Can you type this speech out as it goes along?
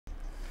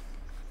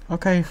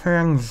Okay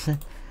friends,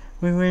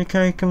 we will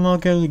try to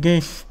model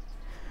this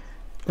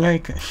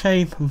like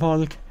shape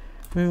bulk.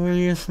 We will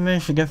use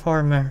mesh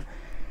deformer.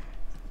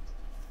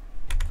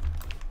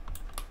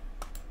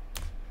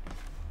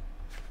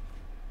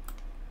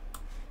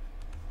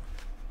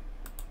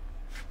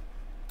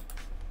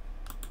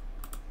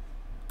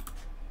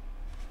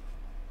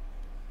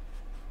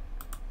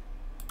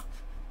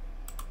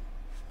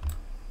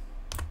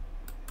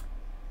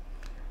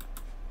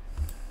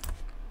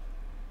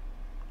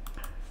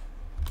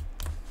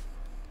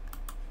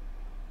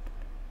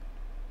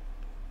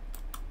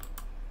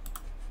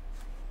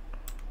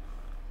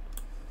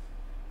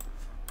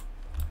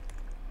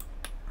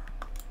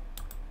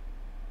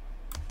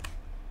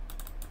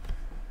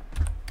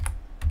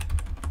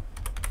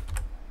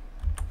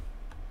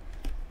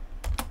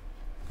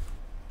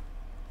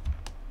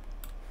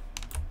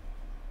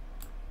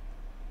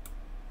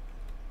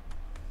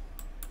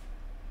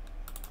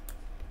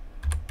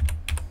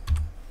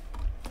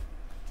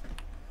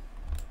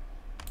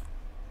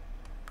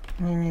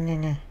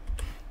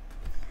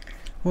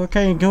 What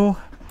I do,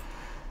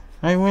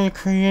 I will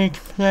create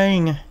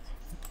plane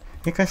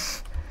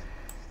because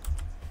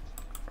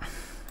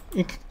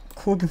it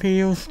could be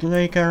used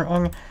later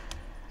on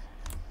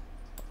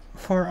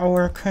for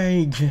our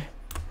cage,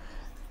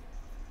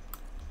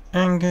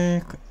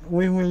 and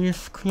we will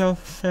use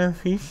cloth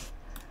surface.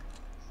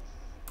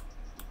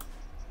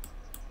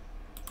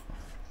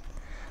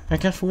 I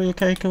just will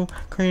try to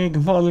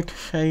create bulk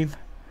shape.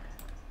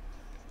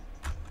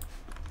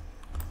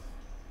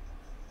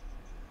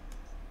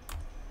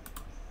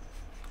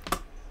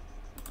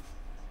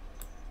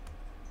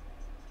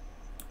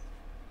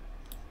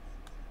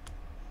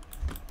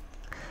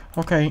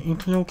 Okay,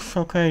 it looks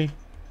okay.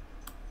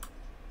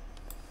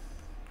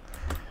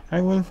 I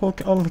will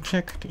put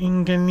object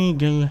in the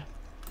middle.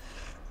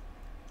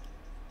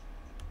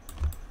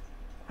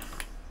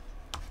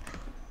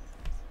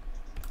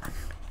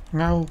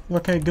 Now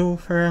what I do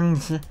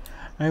friends,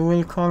 I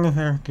will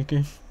convert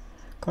this.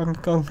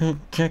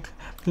 Object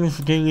plus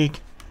delete.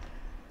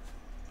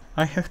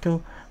 I have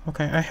to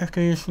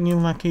use new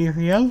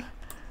material.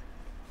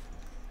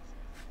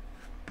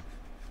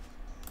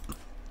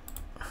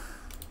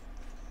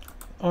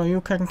 Or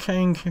you can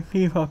change the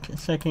pivot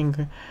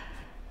setting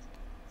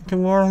to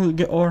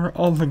world or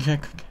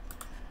object.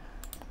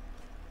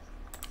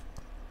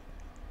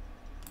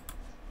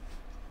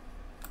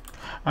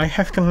 I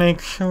have to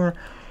make sure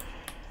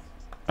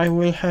I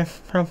will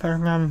have proper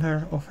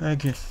number of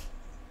edges.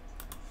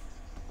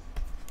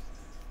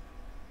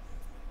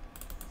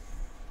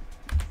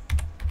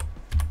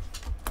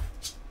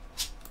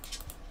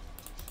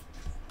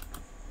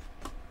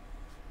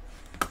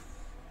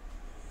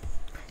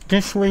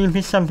 This will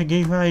be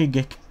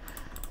subdivided.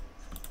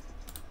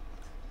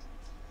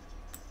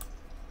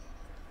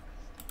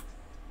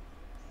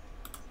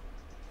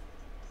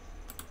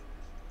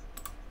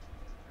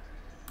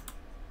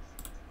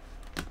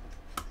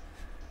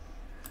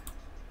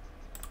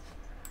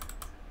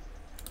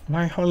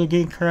 By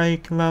holding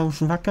right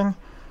mouse button,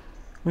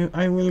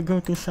 I will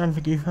go to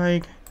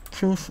subdivide,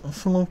 choose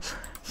smooth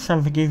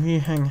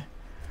subdivision.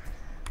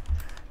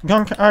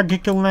 Don't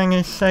add too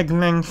many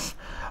segments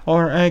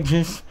or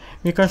edges,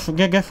 because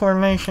the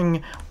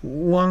deformation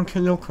won't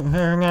look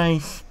very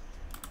nice.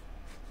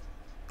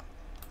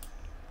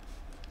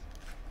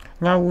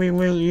 Now we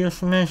will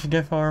use mesh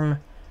deform.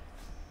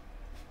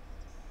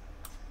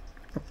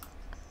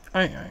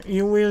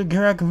 You will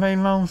drag my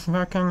mouse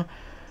button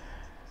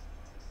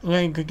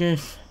like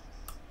this,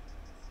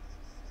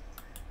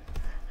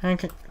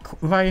 and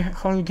by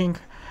holding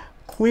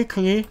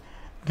quickly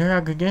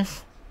drag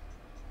this.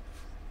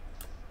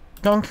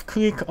 Don't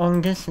click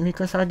on this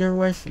because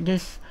otherwise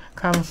this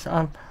comes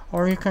up,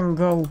 or you can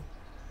go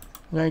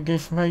like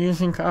this by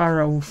using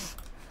arrows.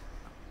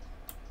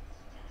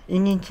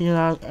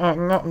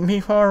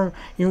 Before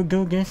you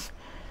do this,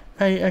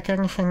 pay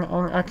attention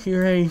on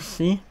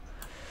accuracy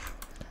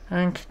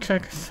and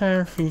check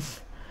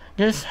surface.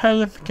 This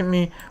helped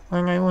me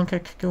when I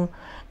wanted to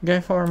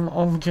deform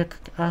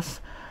object as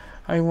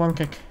I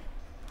wanted.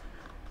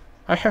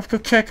 I have to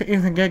check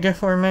if the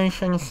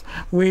deformations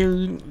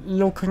will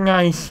look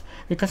nice,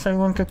 because I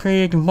want to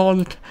create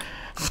bolt,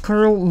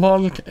 screw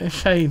bolt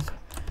shape.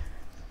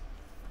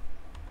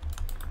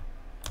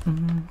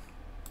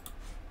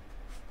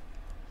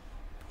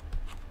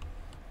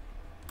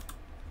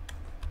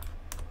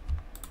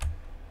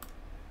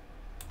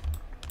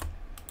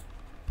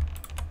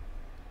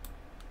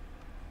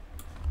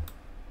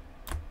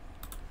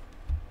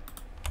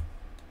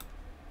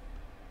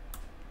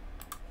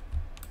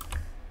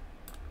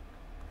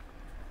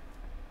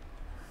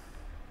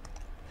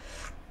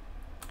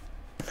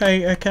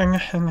 Pay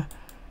attention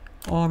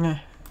on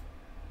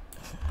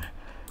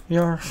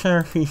your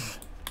surface.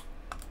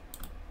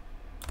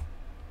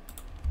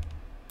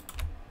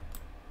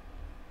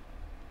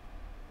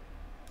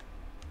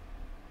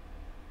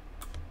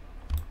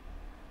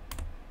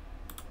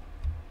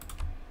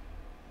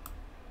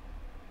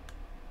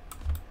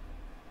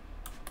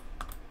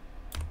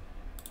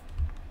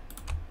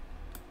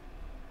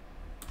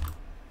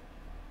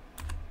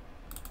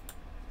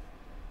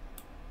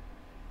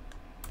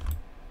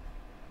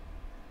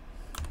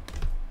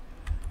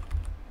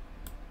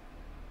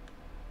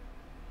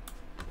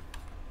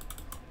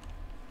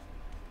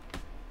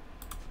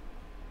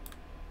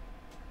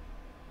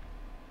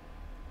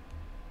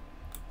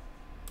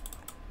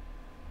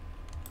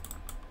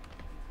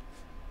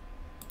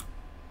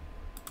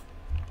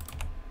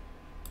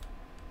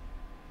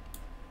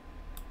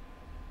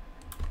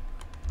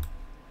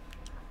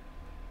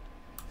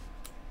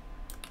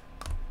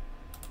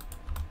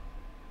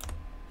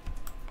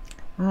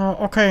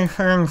 Okay,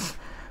 friends,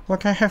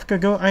 what I have to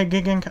do, I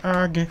didn't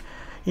add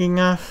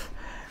enough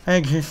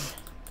edges,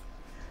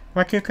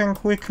 but you can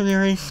quickly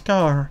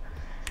restore.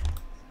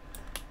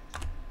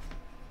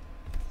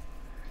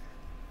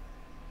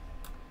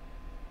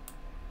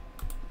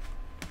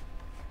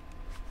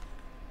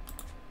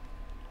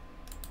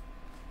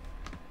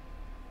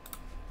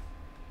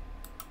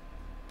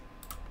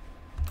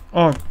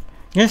 Oh,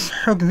 this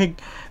should be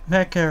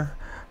better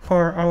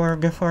for our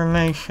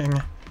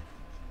deformation.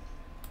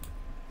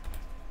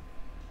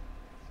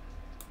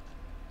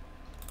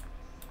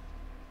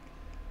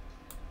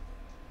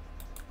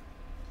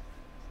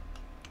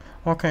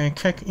 Okay,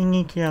 check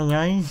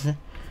initialize.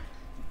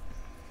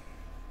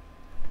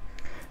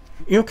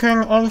 You can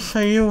also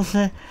use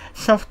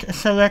soft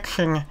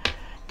selection.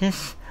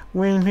 This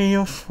will be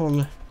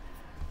useful.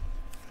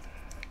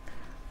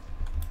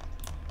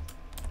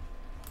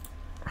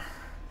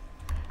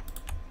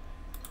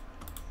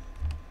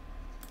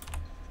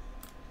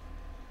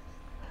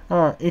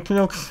 Oh, it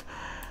looks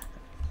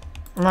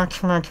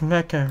much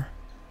better.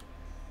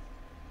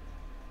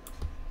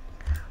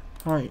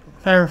 Oh,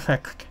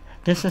 perfect.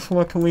 This is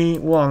what we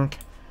want.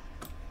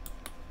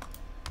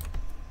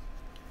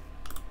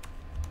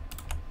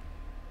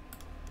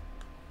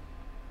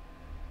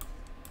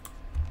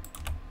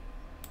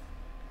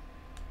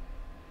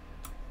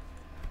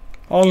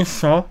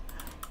 Also,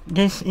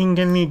 this in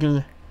the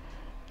middle,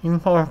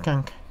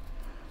 important.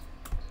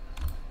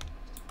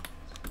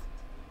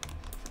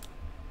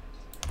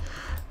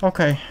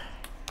 Okay,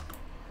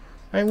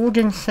 I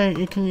wouldn't say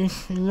it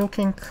is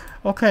looking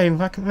okay,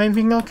 but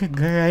maybe not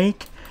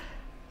great.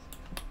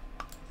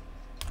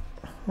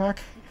 But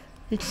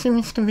it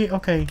seems to be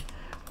okay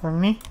for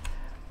me.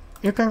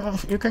 You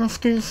can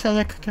still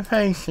select the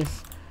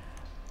faces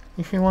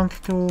if you want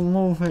to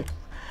move it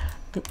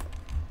to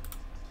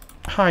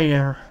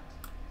higher.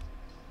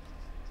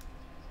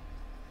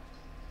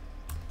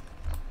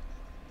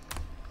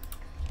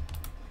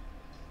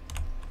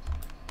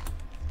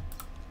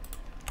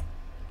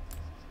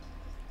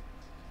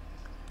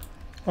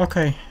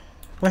 Okay,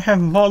 we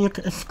have bulk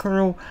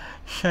screw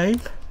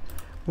shape,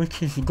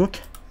 which is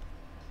good.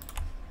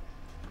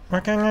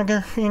 But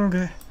another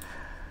thing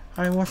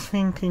I was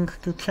thinking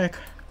to check.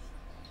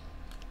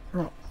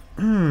 No.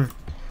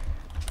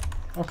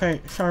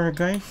 Okay, sorry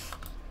guys.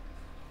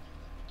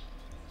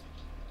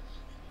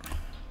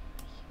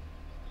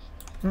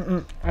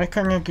 I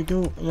cannot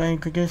do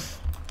like this.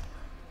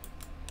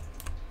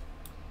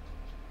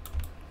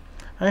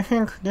 I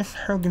think this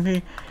should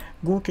be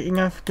good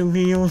enough to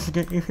be used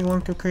if you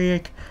want to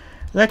create.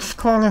 Let's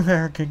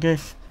convert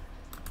this.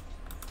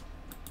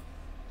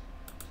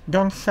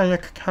 Don't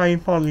select high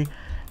poly.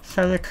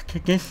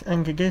 Select this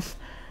and this.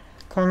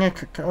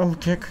 Connect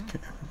object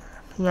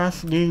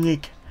plus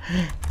delete.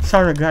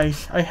 Sorry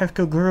guys, I have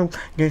to group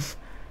this.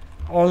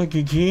 Alt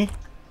G.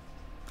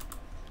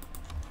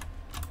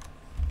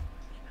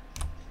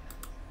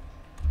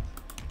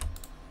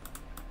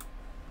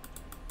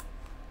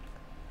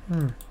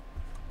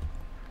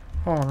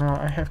 Oh no,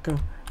 I have to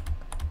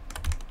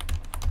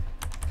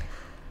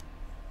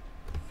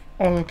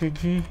Alt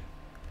G.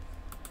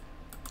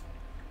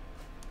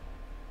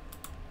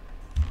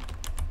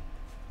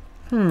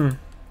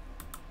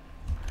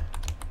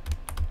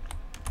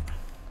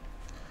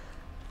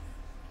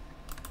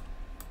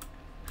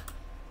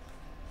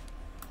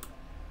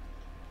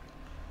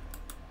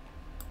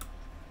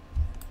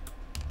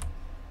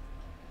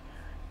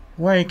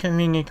 Wait a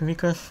minute,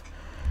 because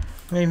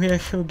maybe I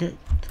should get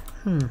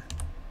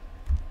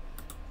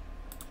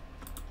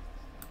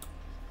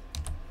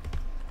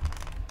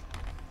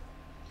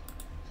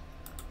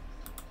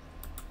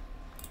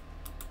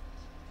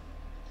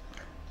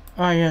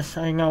Ah yes,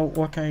 I know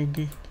what I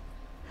did.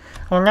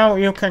 Oh, now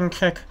you can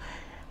check.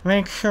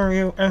 Make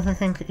sure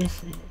everything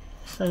is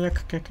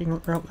selected in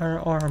proper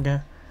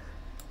order.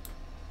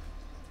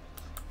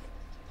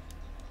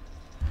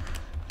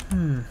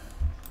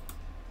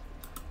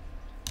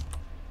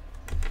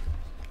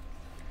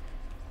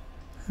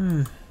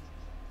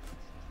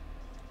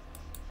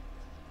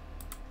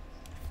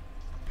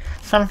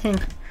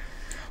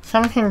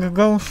 Something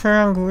goes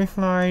wrong with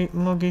my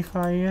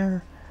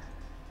modifier.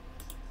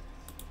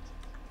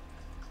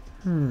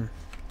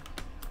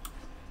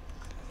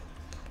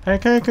 I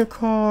try to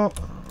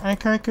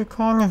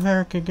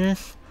convert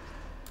this.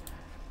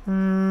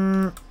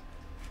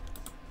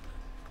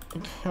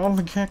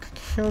 Object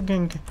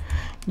shouldn't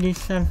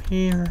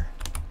disappear.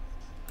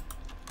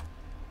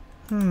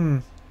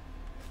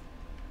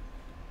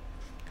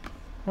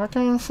 What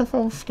am I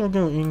supposed to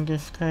do in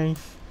this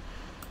case?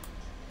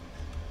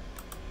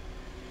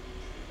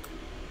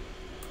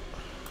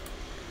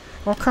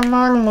 Oh, come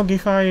on,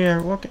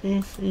 modifier, what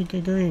is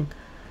it doing?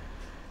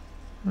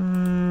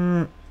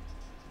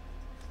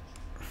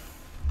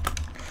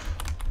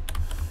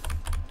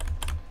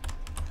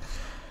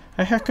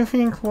 I have to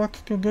think what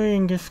to do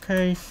in this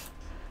case.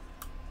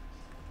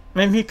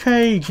 Maybe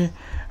cage.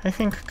 I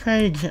think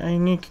cage I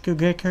need to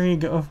get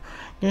rid of.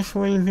 This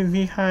will be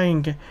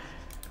behind.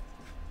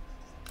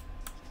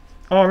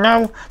 Oh,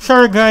 now,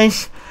 sorry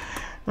guys.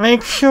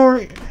 Make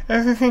sure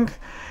everything,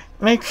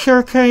 make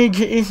sure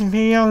page is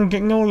beyond the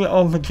null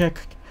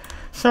object.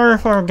 Sorry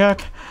for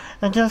that.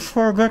 I just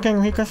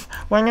forgotten because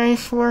when I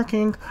was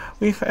working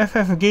with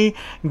FFD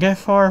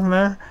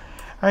deformer,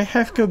 I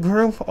have to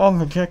group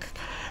objects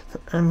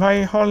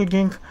by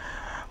holding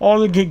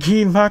all the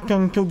G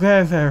button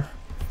together.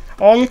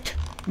 Alt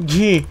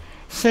G.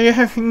 So you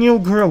have new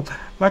group,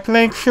 but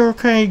make sure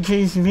page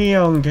is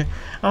beyond.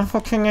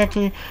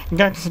 Unfortunately,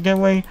 that's the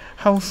way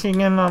how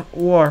cinema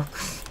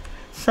works.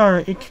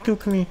 Sorry, it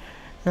took me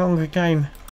long time.